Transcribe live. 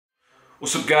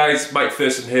What's up guys, Mike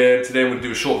Thurston here. Today I'm going to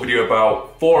do a short video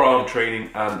about forearm training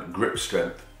and grip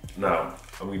strength. Now,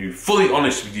 I'm going to be fully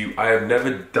honest with you, I have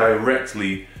never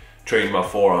directly trained my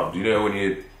forearms. You know when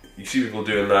you see people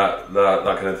doing that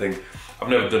kind of thing. I've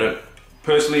never done it.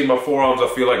 Personally, my forearms, I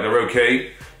feel like they're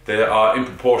okay. They are in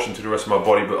proportion to the rest of my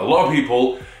body, but a lot of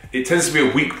people, it tends to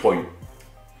be a weak point.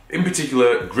 In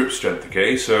particular, grip strength,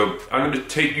 okay? So I'm going to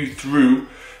take you through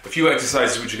a few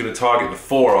exercises which are going to target the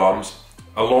forearms,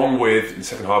 along with, in the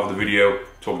second half of the video,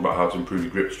 talking about how to improve your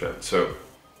grip strength. So,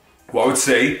 what I would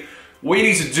say, what you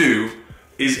need to do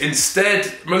is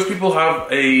instead, most people have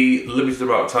a limited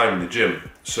amount of time in the gym.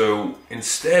 So,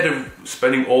 instead of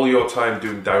spending all your time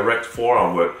doing direct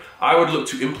forearm work, I would look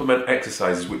to implement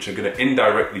exercises which are going to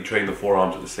indirectly train the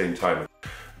forearms at the same time.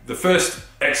 The first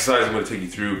exercise I'm going to take you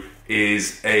through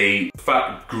is a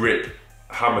fat grip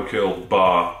hammer curl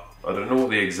bar. I don't know what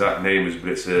the exact name is,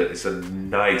 but it's a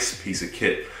nice piece of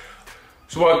kit.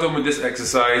 So what I've done with this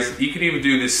exercise, you can either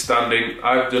do this standing.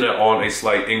 I've done it on a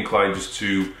slight incline just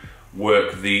to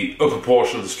work the upper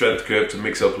portion of the strength curve to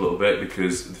mix up a little bit,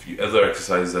 because the other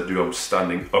exercises I do, I'm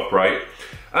standing upright.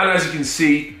 And as you can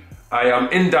see, I am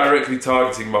indirectly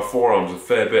targeting my forearms a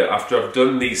fair bit. After I've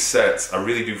done these sets, I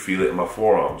really do feel it in my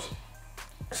forearms.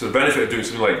 So the benefit of doing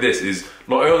something like this is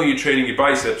not only are you training your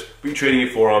biceps, but you're training your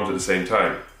forearms at the same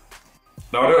time.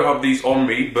 Now I don't have these on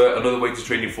me, but another way to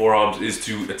train your forearms is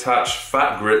to attach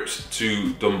fat grips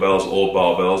to dumbbells or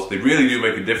barbells. They really do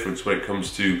make a difference when it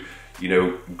comes to, you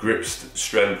know, grip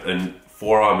strength and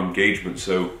forearm engagement.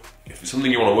 So if it's something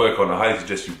you want to work on, I highly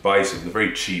suggest you buy some. They're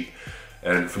very cheap,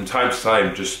 and from time to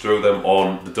time just throw them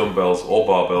on the dumbbells or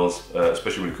barbells,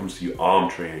 especially when it comes to your arm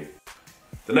training.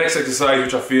 The next exercise,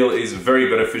 which I feel is very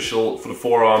beneficial for the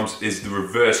forearms, is the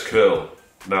reverse curl.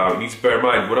 Now you need to bear in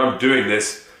mind, when I'm doing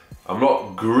this, I'm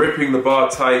not gripping the bar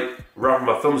tight, wrapping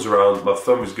my thumbs around, my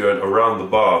thumb is going around the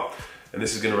bar. And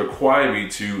this is going to require me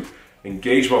to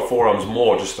engage my forearms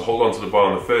more just to hold on to the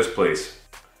bar in the first place.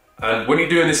 And when you're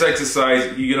doing this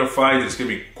exercise, you're going to find that it's going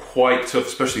to be quite tough,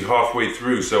 especially halfway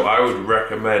through. So I would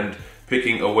recommend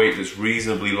picking a weight that's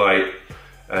reasonably light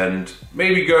and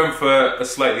maybe going for a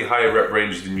slightly higher rep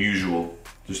range than usual,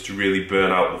 just to really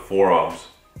burn out the forearms.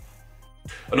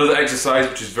 Another exercise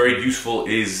which is very useful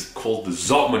is called the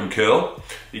Zottman curl.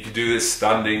 You can do this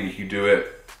standing, you can do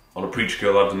it on a preacher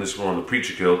curl. I've done this one on the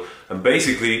preacher curl, and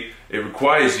basically it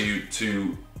requires you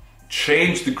to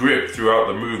change the grip throughout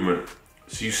the movement.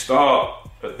 So you start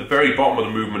at the very bottom of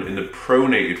the movement in the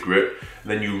pronated grip,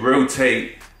 and then you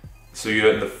rotate so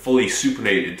you're in the fully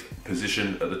supinated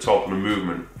position at the top of the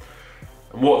movement.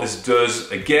 And what this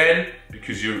does, again,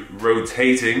 because you're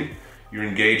rotating, you're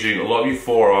engaging a lot of your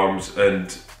forearms,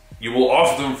 and you will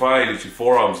often find it's your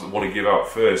forearms that want to give out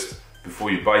first before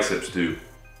your biceps do.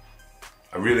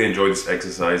 I really enjoyed this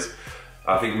exercise.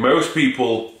 I think most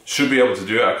people should be able to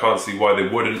do it. I can't see why they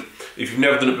wouldn't. If you've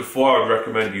never done it before, I would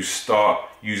recommend you start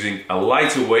using a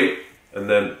lighter weight and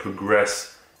then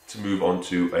progress to move on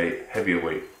to a heavier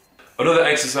weight. Another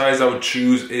exercise I would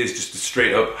choose is just a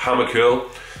straight up hammer curl.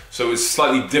 So it's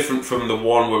slightly different from the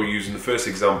one where we're using the first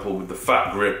example with the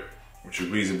fat grip, which is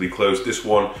reasonably close. This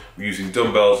one, we're using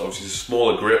dumbbells, obviously it's a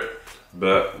smaller grip,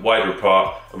 but wider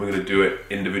apart, and we're going to do it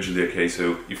individually, okay?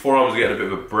 So your forearms are getting a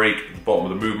bit of a break at the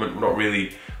bottom of the movement. We're not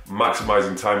really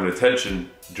maximizing time and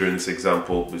attention during this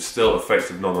example, but still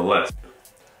effective nonetheless.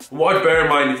 And what I'd bear in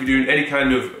mind if you're doing any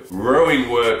kind of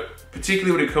rowing work,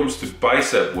 particularly when it comes to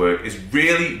bicep work, is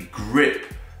really grip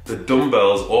the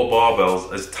dumbbells or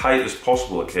barbells as tight as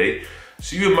possible, okay?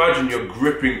 So you imagine you're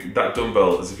gripping that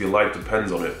dumbbell as if your life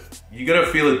depends on it. You're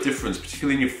gonna feel a difference,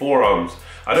 particularly in your forearms.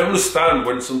 I don't understand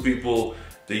when some people,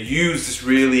 they use this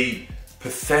really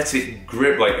pathetic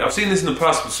grip. Like, I've seen this in the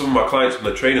past with some of my clients when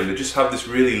they're training, they just have this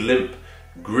really limp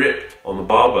grip on the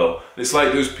barbell. It's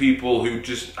like those people who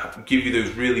just give you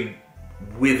those really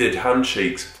withered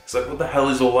handshakes. It's like, what the hell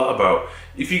is all that about?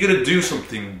 If you're gonna do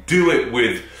something, do it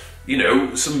with, you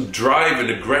know, some drive and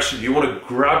aggression. You want to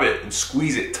grab it and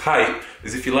squeeze it tight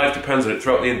as if your life depends on it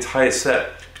throughout the entire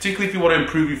set. Particularly if you want to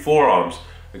improve your forearms,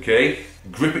 okay?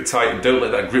 Grip it tight and don't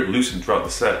let that grip loosen throughout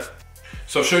the set.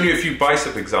 So I've shown you a few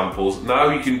bicep examples. Now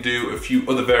you can do a few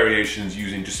other variations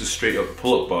using just a straight up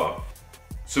pull-up bar.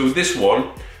 So with this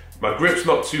one, my grip's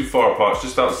not too far apart, it's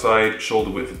just outside shoulder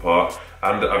width apart,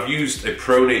 and I've used a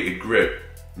pronated grip.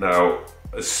 Now,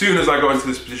 as soon as I got into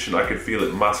this position, I could feel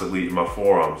it massively in my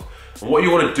forearms. And what you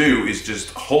want to do is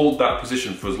just hold that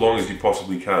position for as long as you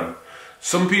possibly can.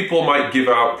 Some people might give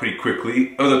out pretty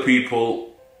quickly. Other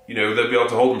people, you know, they'll be able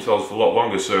to hold themselves for a lot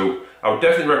longer. So I would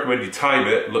definitely recommend you time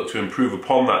it, look to improve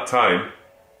upon that time.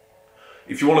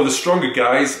 If you're one of the stronger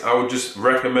guys, I would just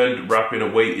recommend wrapping a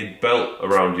weighted belt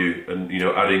around you and, you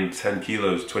know, adding 10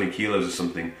 kilos, 20 kilos or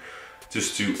something,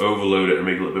 just to overload it and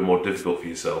make it a little bit more difficult for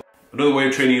yourself. Another way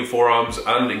of training your forearms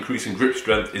and increasing grip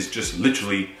strength is just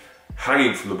literally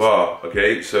hanging from the bar,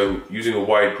 okay? So using a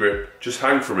wide grip, just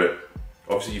hang from it.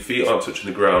 Obviously your feet aren't touching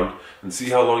the ground, and see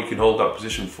how long you can hold that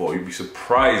position for. You'd be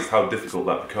surprised how difficult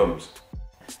that becomes.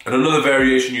 And another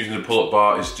variation using the pull-up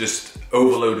bar is just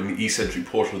overloading the eccentric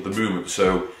portion of the movement.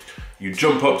 So you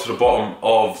jump up to the bottom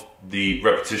of the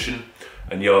repetition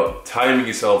and you're timing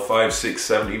yourself 5, 6,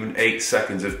 7, even 8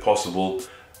 seconds if possible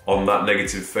on that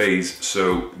negative phase.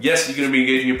 So yes, you're going to be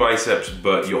engaging your biceps,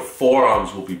 but your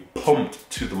forearms will be pumped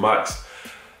to the max.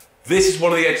 This is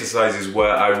one of the exercises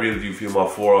where I really do feel my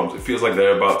forearms, it feels like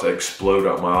they're about to explode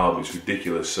out my arm. It's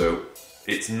ridiculous. So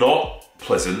it's not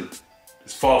pleasant,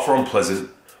 it's far from pleasant,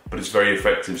 but it's very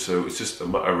effective. So it's just a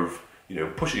matter of, you know,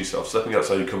 pushing yourself, stepping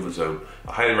outside your comfort zone.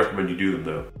 I highly recommend you do them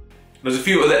though. There's a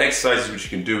few other exercises which you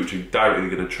can do which are directly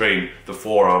going to train the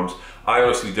forearms. I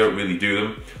honestly don't really do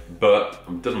them, but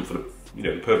I've done them for the, you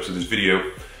know, the purpose of this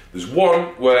video. There's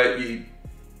one where you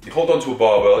hold onto a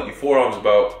barbell, your forearms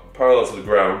about parallel to the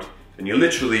ground, and you're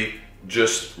literally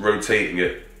just rotating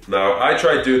it. Now, I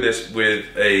tried doing this with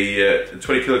a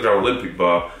 20 kilogram Olympic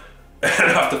bar, and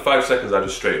after 5 seconds I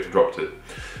just straight up dropped it.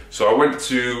 So I went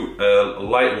to a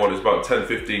light one, it's about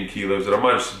 10-15 kilos, and I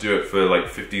managed to do it for like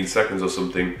 15 seconds or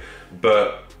something.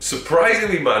 But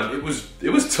surprisingly, man, it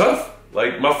was tough.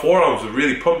 Like, my forearms were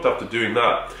really pumped after doing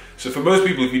that. So for most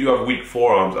people, if you do have weak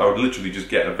forearms, I would literally just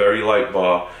get a very light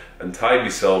bar and time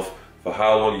yourself for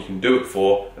how long you can do it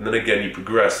for, and then again you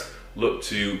progress. Look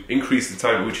to increase the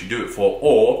time at which you do it for,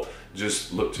 or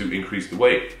just look to increase the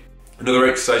weight. Another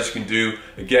exercise you can do,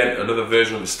 again, another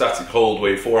version of a static hold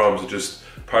where your forearms are just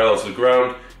parallel to the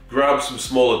ground. Grab some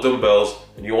smaller dumbbells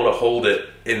and you want to hold it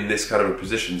in this kind of a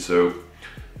position. So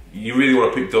you really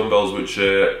want to pick dumbbells which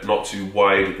are not too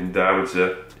wide in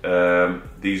diameter.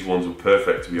 These ones were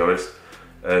perfect, to be honest.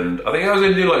 And I think I was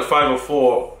only doing like 5 or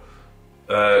 4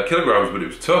 kilograms, but it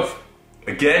was tough.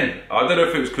 Again, I don't know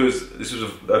if it was because this was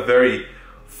a very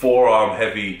forearm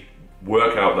heavy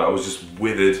workout that I was just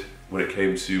withered when it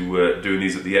came to doing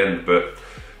these at the end, but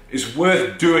it's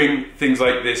worth doing things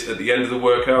like this at the end of the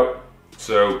workout.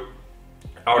 So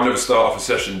I would never start off a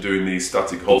session doing these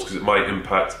static holds because it might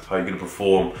impact how you're going to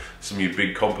perform some of your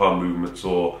big compound movements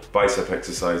or bicep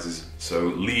exercises. So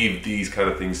leave these kind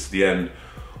of things to the end,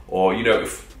 or, you know,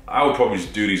 I would probably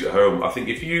just do these at home. I think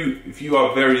if you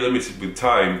are very limited with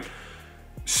time,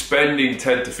 spending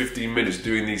 10 to 15 minutes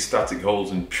doing these static holds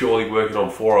and purely working on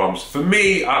forearms, for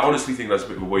me, I honestly think that's a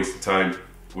bit of a waste of time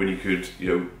when you could, you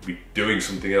know, be doing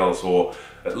something else, or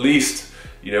at least,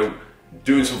 you know,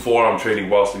 doing some forearm training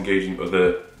whilst engaging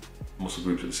other muscle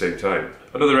groups at the same time.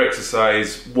 Another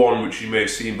exercise, one which you may have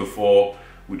seen before,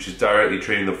 which is directly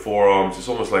training the forearms. It's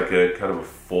almost like a kind of a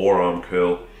forearm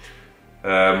curl.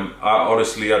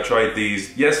 I tried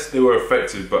these. Yes, they were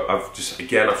effective, but I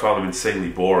found them insanely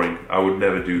boring. I would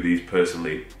never do these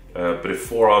personally. But if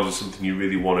forearms are something you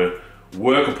really want to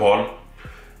work upon,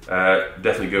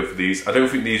 definitely go for these. I don't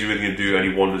think these are really going to do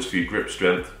any wonders for your grip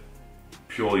strength,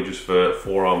 purely just for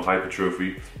forearm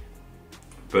hypertrophy.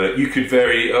 But you could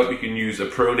vary it up. You can use a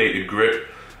pronated grip,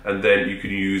 and then you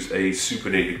can use a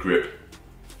supinated grip.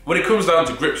 When it comes down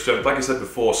to grip strength, like I said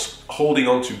before, holding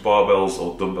onto barbells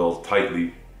or dumbbells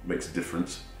tightly makes a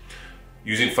difference.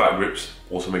 Using fat grips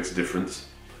also makes a difference.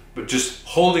 But just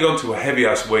holding onto a heavy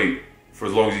ass weight for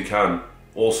as long as you can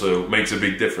also makes a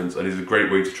big difference and is a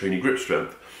great way to train your grip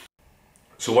strength.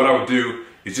 So what I would do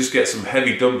is just get some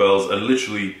heavy dumbbells and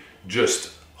literally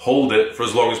just hold it for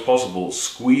as long as possible,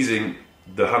 squeezing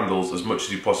the handles as much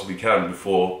as you possibly can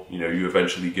before, you know, you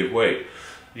eventually give way.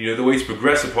 You know, the way to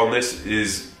progress upon this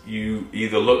is you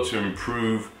either look to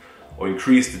improve or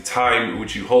increase the time at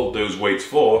which you hold those weights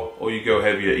for, or you go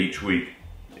heavier each week.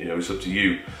 You know, it's up to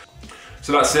you.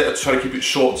 So that's it. I try to keep it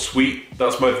short and sweet.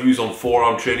 That's my views on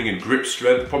forearm training and grip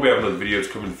strength. Probably have another video to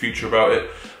come in the future about it,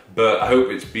 but I hope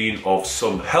it's been of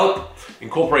some help.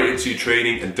 Incorporate it into your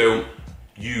training and don't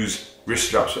use wrist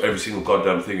straps for every single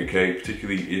goddamn thing, okay?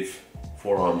 Particularly if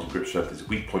forearms and grip strength is a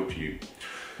weak point for you.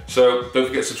 So don't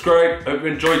forget to subscribe. I hope you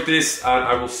enjoyed this, and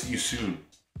I will see you soon.